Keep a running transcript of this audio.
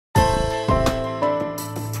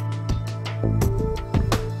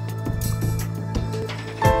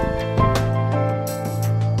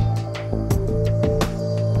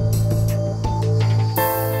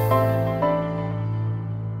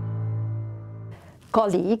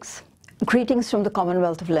Colleagues, greetings from the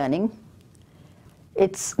Commonwealth of Learning.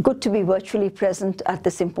 It's good to be virtually present at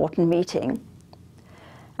this important meeting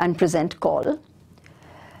and present CALL.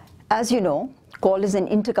 As you know, CALL is an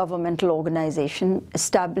intergovernmental organization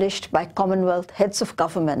established by Commonwealth heads of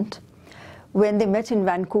government when they met in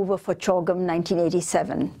Vancouver for CHOGM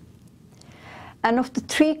 1987. And of the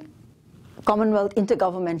three Commonwealth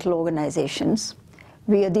intergovernmental organizations,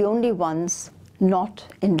 we are the only ones not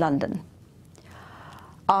in London.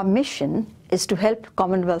 Our mission is to help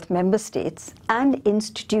Commonwealth member states and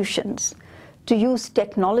institutions to use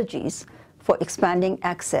technologies for expanding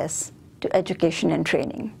access to education and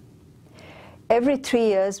training. Every 3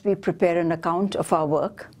 years, we prepare an account of our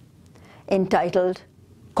work entitled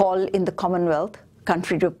CALL in the Commonwealth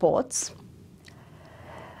Country Reports.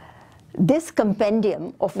 This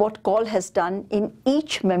compendium of what CALL has done in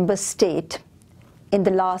each member state in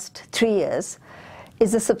the last 3 years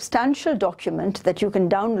is a substantial document that you can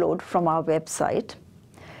download from our website.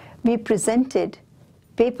 We presented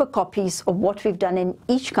paper copies of what we've done in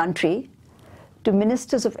each country to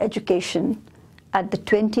ministers of education at the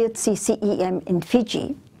 20th CCEM in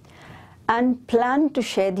Fiji, and plan to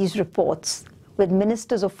share these reports with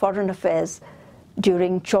ministers of foreign affairs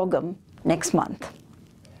during CHOGM next month.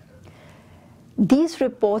 These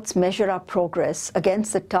reports measure our progress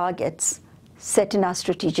against the targets set in our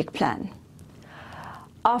strategic plan.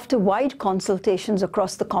 After wide consultations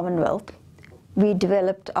across the Commonwealth, we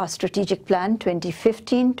developed our strategic plan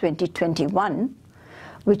 2015-2021,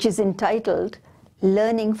 which is entitled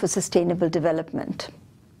Learning for Sustainable Development.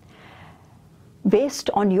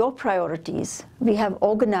 Based on your priorities, we have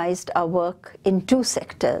organized our work in two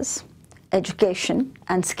sectors, education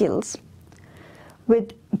and skills,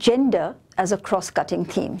 with gender as a cross-cutting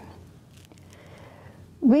theme.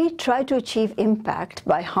 We try to achieve impact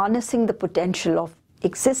by harnessing the potential of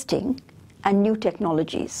existing and new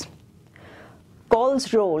technologies.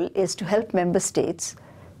 CALL's role is to help member states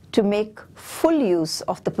to make full use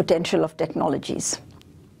of the potential of technologies.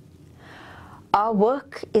 Our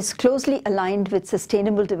work is closely aligned with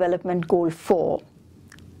Sustainable Development Goal 4,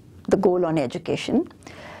 the goal on education,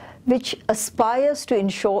 which aspires to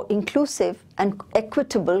ensure inclusive and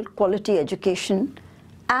equitable quality education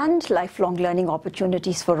and lifelong learning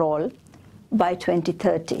opportunities for all by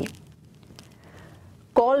 2030.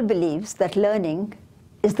 CALL believes that learning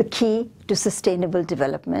is the key to sustainable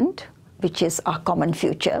development, which is our common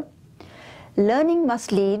future. Learning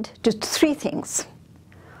must lead to three things.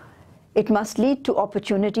 It must lead to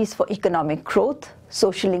opportunities for economic growth,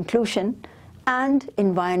 social inclusion, and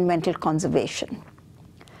environmental conservation.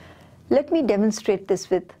 Let me demonstrate this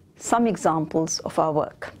with some examples of our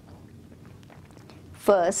work.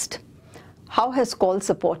 First, how has CALL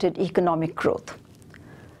supported economic growth?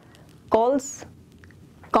 CALL's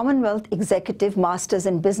Commonwealth Executive Masters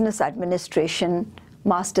in Business Administration,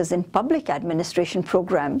 Masters in Public Administration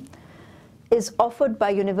program is offered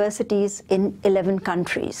by universities in 11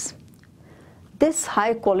 countries. This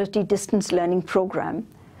high-quality distance learning program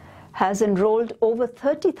has enrolled over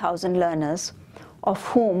 30,000 learners, of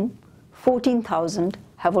whom 14,000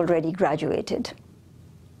 have already graduated.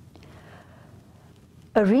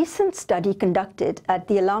 A recent study conducted at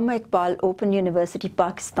the Allama Iqbal Open University,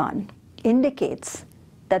 Pakistan, indicates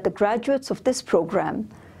that the graduates of this program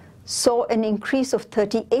saw an increase of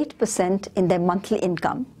 38% in their monthly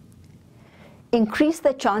income, increased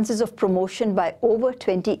their chances of promotion by over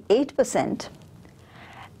 28%,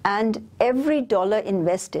 and every dollar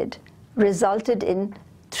invested resulted in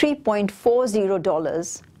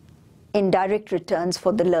 $3.40 in direct returns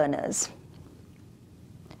for the learners.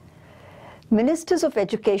 Ministers of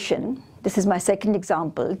Education, this is my second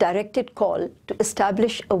example, directed CALL to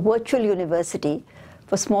establish a virtual university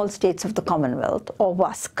for small states of the Commonwealth, or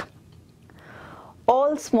WASC.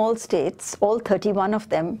 All small states, all 31 of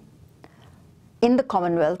them in the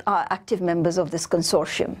Commonwealth, are active members of this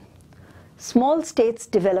consortium. Small states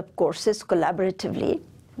develop courses collaboratively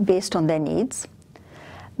based on their needs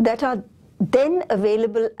that are then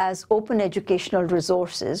available as open educational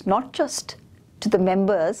resources, not just to the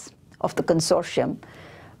members of the consortium,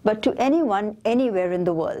 but to anyone, anywhere in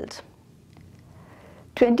the world.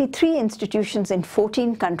 23 institutions in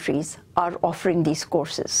 14 countries are offering these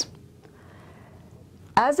courses.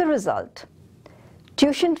 As a result,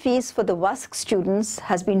 tuition fees for the WASC students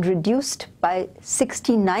has been reduced by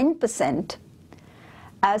 69%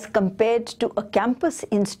 as compared to a campus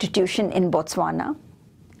institution in Botswana.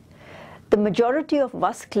 The majority of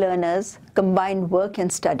WASC learners combine work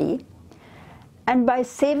and study, and by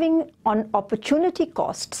saving on opportunity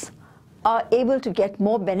costs, are able to get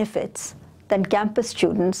more benefits than campus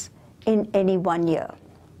students in any 1 year.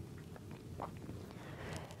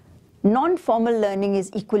 Non-formal learning is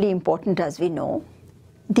equally important, as we know.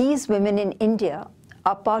 These women in India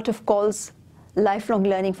are part of COL's Lifelong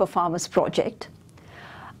Learning for Farmers project,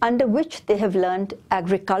 under which they have learned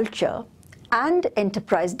agriculture and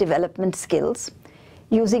enterprise development skills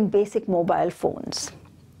using basic mobile phones.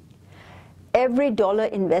 Every dollar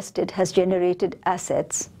invested has generated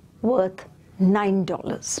assets worth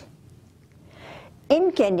 $9.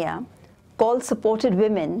 In Kenya, COL supported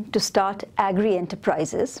women to start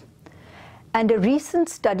agri-enterprises, and a recent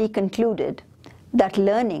study concluded that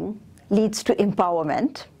learning leads to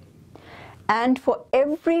empowerment, and for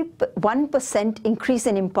every 1% increase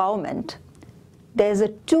in empowerment, there's a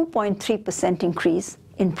 2.3% increase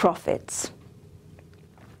in profits.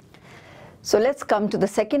 So let's come to the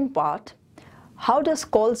second part. How does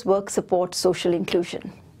COL's work support social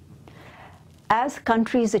inclusion? As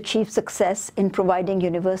countries achieve success in providing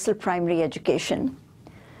universal primary education,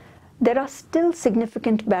 there are still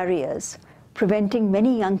significant barriers preventing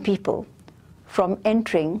many young people from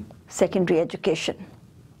entering secondary education.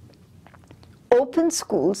 Open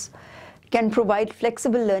schools can provide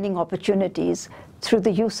flexible learning opportunities through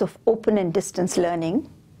the use of open and distance learning.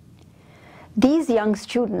 These young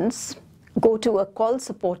students go to a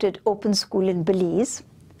COL-supported open school in Belize,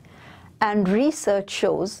 and research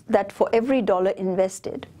shows that for every dollar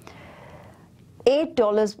invested,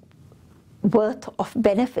 $8 worth of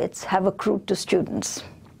benefits have accrued to students.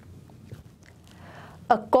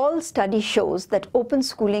 A COL study shows that open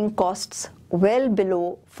schooling costs well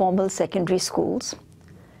below formal secondary schools.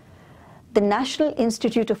 The National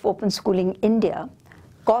Institute of Open Schooling India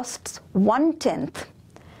costs 1/10,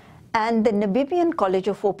 and the Namibian College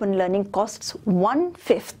of Open Learning costs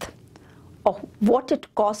 1/5 of what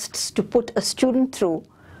it costs to put a student through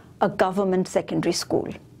a government secondary school.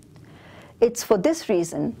 It's for this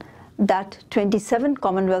reason that 27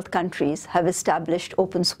 Commonwealth countries have established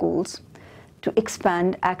open schools to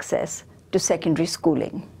expand access to secondary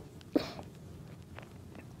schooling.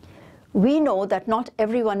 We know that not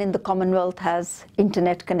everyone in the Commonwealth has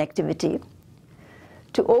internet connectivity.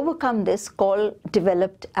 To overcome this, COL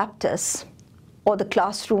developed APTUS, or the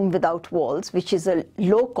Classroom Without Walls, which is a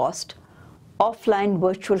low-cost, offline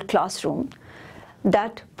virtual classroom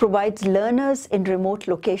that provides learners in remote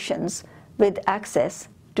locations with access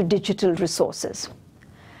to digital resources.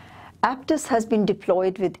 APTUS has been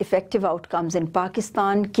deployed with effective outcomes in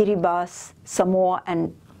Pakistan, Kiribati, Samoa,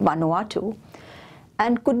 and Vanuatu,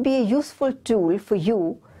 and could be a useful tool for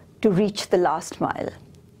you to reach the last mile.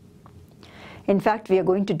 In fact, we are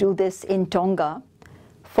going to do this in Tonga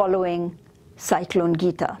following Cyclone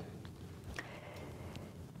Gita.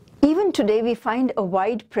 Even today, we find a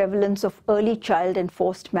wide prevalence of early child and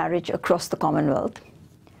forced marriage across the Commonwealth.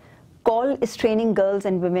 COL is training girls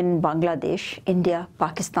and women in Bangladesh, India,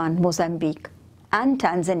 Pakistan, Mozambique, and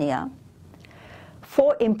Tanzania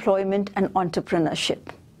for employment and entrepreneurship.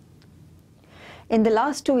 In the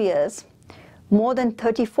last 2 years, more than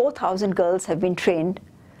 34,000 girls have been trained,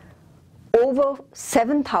 over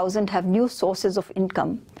 7,000 have new sources of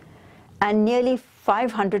income, and nearly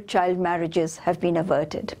 500 child marriages have been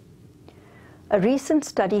averted. A recent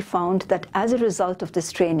study found that as a result of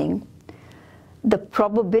this training, the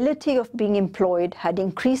probability of being employed had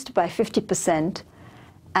increased by 50%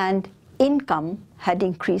 and income had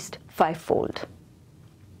increased 5-fold.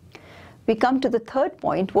 We come to the third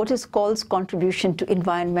point: what is COL's contribution to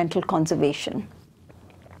environmental conservation?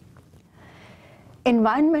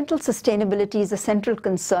 Environmental sustainability is a central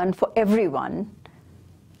concern for everyone,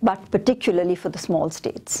 but particularly for the small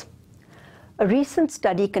states. A recent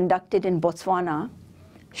study conducted in Botswana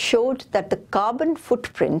showed that the carbon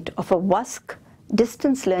footprint of a WASC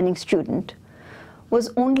distance learning student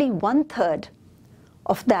was only 1/3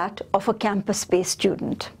 of that of a campus-based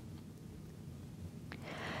student.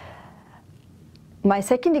 My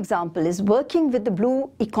second example is working with the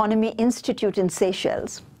Blue Economy Institute in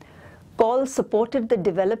Seychelles. COL supported the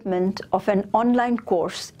development of an online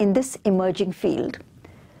course in this emerging field,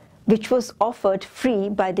 which was offered free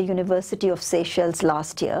by the University of Seychelles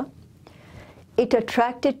last year. It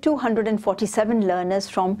attracted 247 learners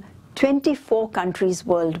from 24 countries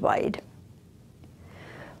worldwide.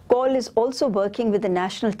 COL is also working with the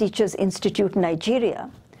National Teachers Institute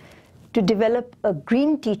Nigeria to develop a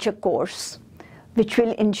Green Teacher course, which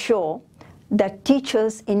will ensure that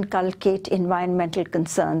teachers inculcate environmental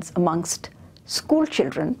concerns amongst school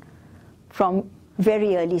children from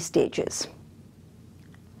very early stages.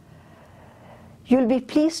 You'll be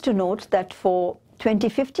pleased to note that for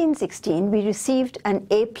 2015-16, we received an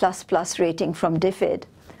A++ rating from DFID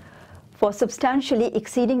for substantially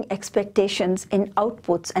exceeding expectations in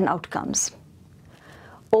outputs and outcomes.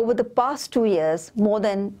 Over the past 2 years, more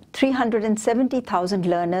than 370,000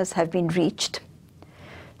 learners have been reached,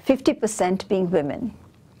 50% being women.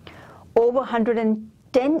 Over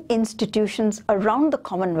 110 institutions around the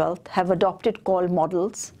Commonwealth have adopted COL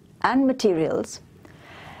models and materials,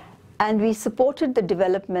 and we supported the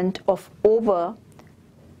development of over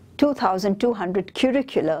 2,200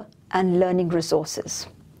 curricular and learning resources.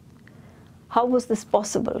 How was this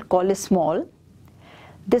possible? COL is small.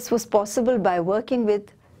 This was possible by working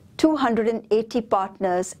with 280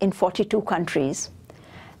 partners in 42 countries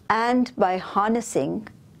and by harnessing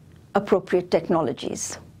appropriate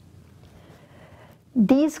technologies.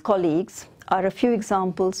 These colleagues are a few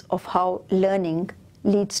examples of how learning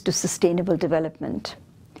leads to sustainable development.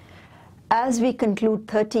 As we conclude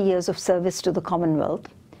 30 years of service to the Commonwealth,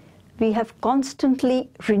 we have constantly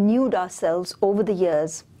renewed ourselves over the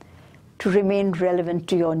years to remain relevant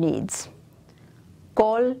to your needs.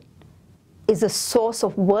 COL is a source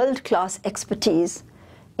of world-class expertise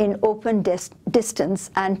in open distance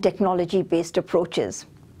and technology-based approaches.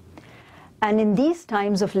 And in these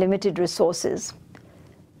times of limited resources,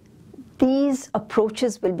 these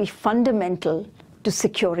approaches will be fundamental to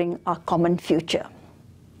securing our common future.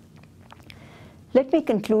 Let me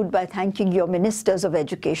conclude by thanking your Ministers of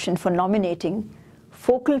Education for nominating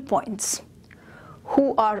focal points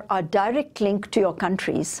who are a direct link to your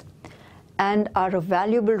countries and are a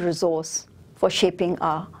valuable resource for shaping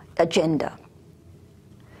our agenda.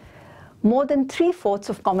 More than 3/4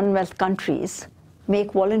 of Commonwealth countries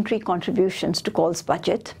make voluntary contributions to COL's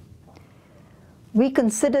budget. We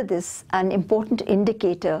consider this an important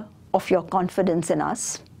indicator of your confidence in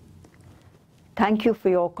us. Thank you for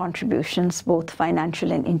your contributions, both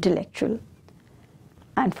financial and intellectual,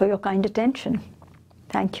 and for your kind attention.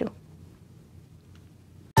 Thank you.